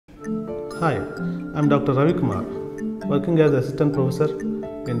Hi, I'm Dr. Ravi Kumar, working as Assistant Professor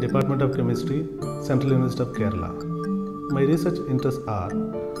in Department of Chemistry, Central University of Kerala. My research interests are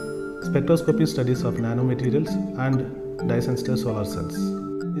spectroscopy studies of nanomaterials and dye-sensitive solar cells.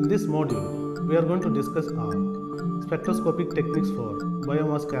 In this module, we are going to discuss on spectroscopic techniques for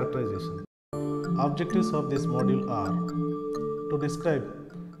biomass characterization. Objectives of this module are to describe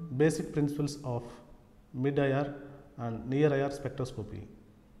basic principles of mid-IR and near-IR spectroscopy,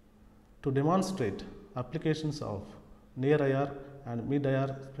 to demonstrate applications of near-IR and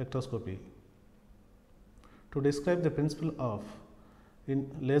mid-IR spectroscopy, to describe the principle of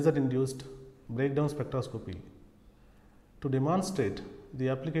laser-induced breakdown spectroscopy, to demonstrate the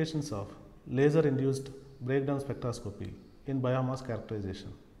applications of laser-induced breakdown spectroscopy in biomass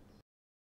characterization.